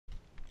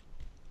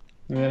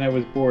And then I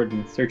was bored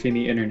and searching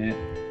the internet,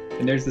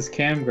 and there's this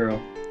cam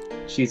girl.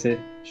 She's a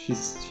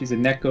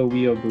Neko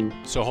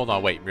Weeaboo. So hold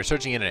on, wait. You're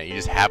searching the internet. You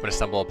just happen to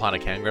stumble upon a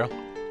cam girl?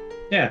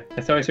 Yeah,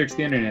 that's how I search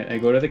the internet. I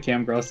go to the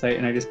cam girl site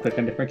and I just click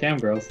on different cam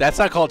girls. That's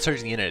not called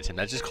searching the internet, Tim.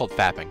 That's just called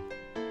fapping.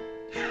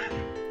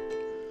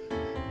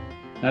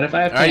 Not if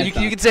I have. Alright,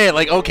 you can say it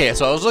like, okay,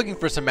 so I was looking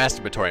for some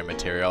masturbatory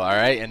material,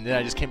 alright, and then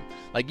I just came,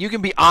 like, you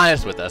can be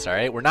honest with us,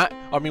 alright? We're not,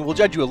 I mean, we'll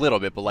judge you a little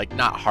bit, but, like,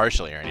 not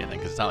harshly or anything,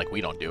 because it's not like we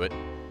don't do it.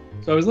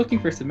 So I was looking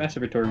for some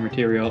masturbatory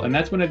material, and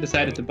that's when I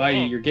decided to buy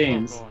you your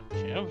games.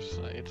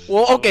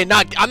 Well, okay,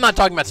 I'm not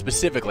talking about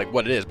specific, like,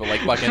 what it is, but,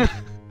 like, fucking...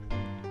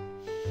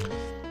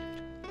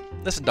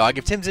 Listen, dog,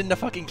 if Tim's into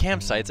fucking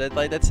campsites,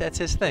 like, that's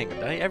his thing.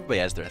 Everybody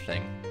has their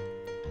thing.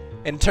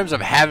 In terms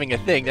of having a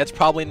thing, that's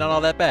probably not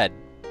all that bad.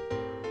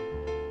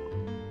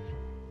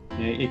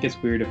 Yeah, it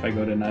gets weird if I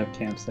go to not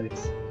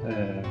campsites.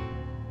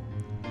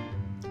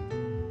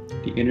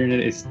 The internet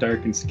is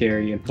dark and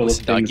scary and full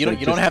Listen, of dog, things.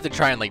 you don't have to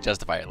try and like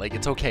justify it. Like,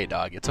 it's okay,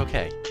 dog. It's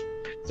okay.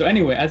 So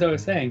anyway, as I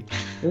was saying,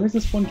 there was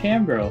this one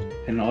cam girl,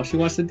 and all she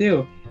wants to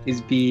do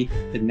is be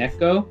the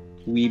Neko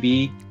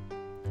Weeby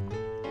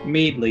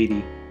maid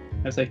lady.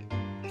 I was like,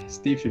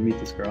 Steve should meet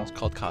this girl. It's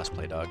called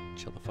cosplay, dog.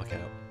 Chill the fuck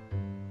out.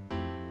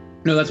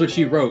 No, that's what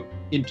she wrote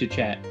into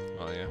chat.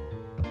 Oh yeah.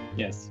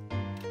 Yes.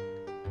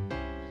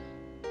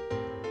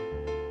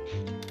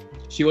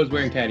 She was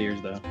wearing cat ears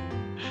though,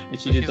 and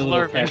she did the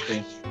little cat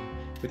thing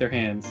with her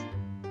hands.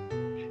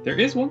 There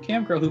is one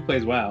cam girl who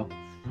plays WoW,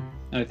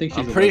 and I think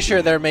she's. I'm pretty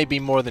sure there may be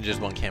more than just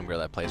one cam girl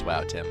that plays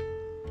WoW, Tim.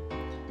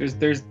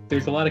 There's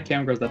a lot of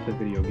cam girls that play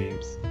video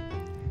games.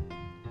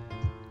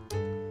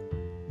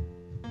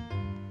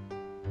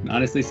 And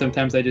honestly,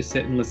 sometimes I just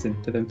sit and listen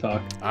to them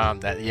talk.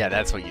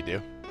 That's what you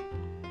do.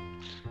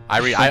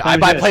 I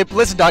buy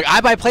listen, dog. I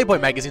buy Playboy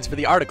magazines for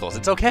the articles.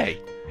 It's okay.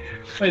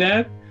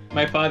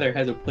 My father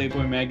has a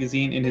Playboy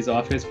magazine in his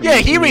office. Yeah,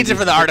 he reads it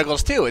for the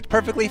articles too. It's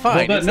perfectly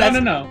fine. Well,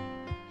 no.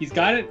 He's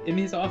got it in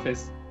his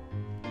office,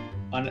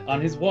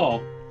 on his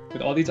wall,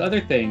 with all these other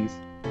things,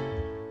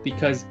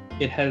 because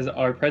it has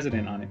our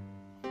president on it,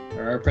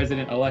 or our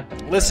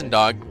president-elect. Listen,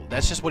 dog.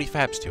 That's just what he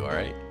faps to. All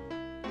right.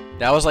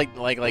 That was like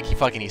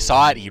he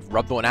saw it. He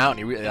rubbed one out,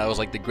 and that was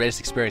like the greatest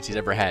experience he's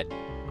ever had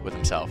with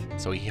himself.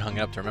 So he hung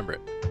it up to remember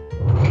it.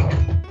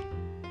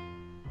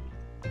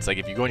 It's like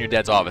if you go in your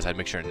dad's office, I'd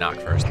make sure to knock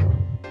first.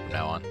 From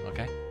now on,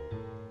 okay?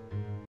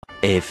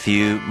 A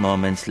few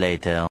moments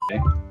later.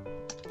 Okay.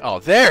 Oh,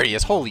 there he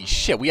is! Holy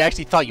shit! We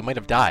actually thought you might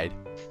have died.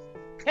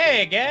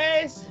 Hey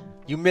guys!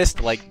 You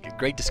missed like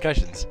great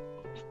discussions.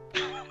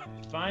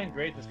 Fine,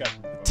 great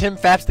discussion. Tim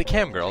faps the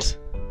cam girls.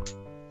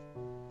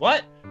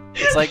 What?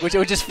 It's like which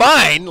is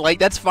fine. Like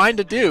that's fine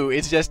to do.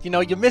 It's just you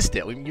missed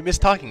it. You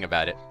missed talking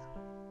about it.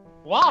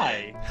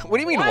 Why? What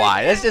do you mean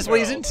why? That's just what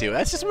he's into.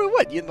 That's just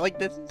what you like.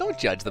 Don't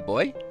judge the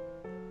boy.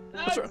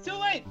 No, it's too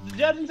late. The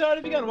judging's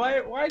already begun.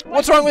 Why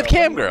What's wrong with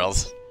cam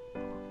girls?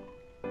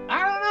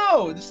 I don't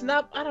know. It's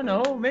not. I don't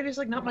know. Maybe it's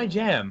like not my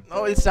jam.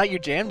 Oh, it's not your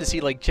jam to see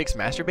like chicks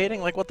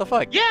masturbating? Like what the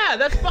fuck? Yeah,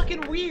 that's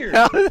fucking weird.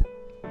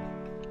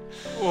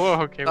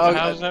 Whoa, okay, well,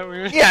 how's that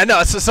weird? Yeah,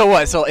 no. So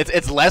what? So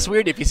it's less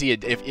weird if you see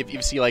if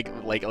you see like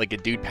a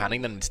dude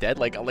pounding them instead.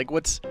 Like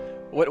what?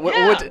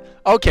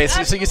 Okay,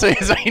 so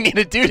you need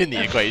a dude in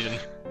the equation.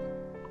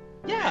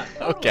 Yeah.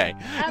 Okay.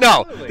 Absolutely.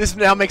 No, this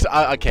now makes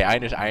okay.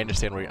 I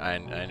understand where I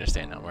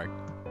understand now, Mark.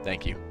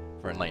 Thank you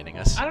for enlightening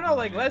us. I don't know,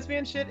 like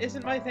lesbian shit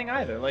isn't my thing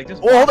either. Like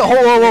just. Hold on,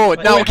 whoa.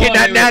 No, wait, okay, hold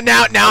on,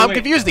 now I'm wait.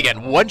 confused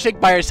again. One chick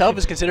by herself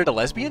is considered a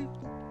lesbian?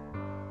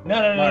 No.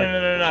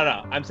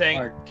 I'm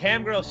saying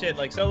cam girl shit,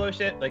 like solo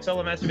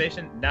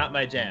masturbation, not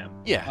my jam.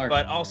 Yeah. Mark.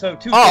 But also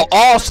two. Oh, chicks, not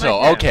my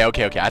also, jam.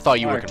 okay. I thought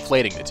you were Mark.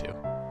 conflating the two.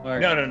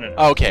 Mark. No.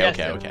 Okay. Yes,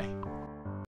 Tim.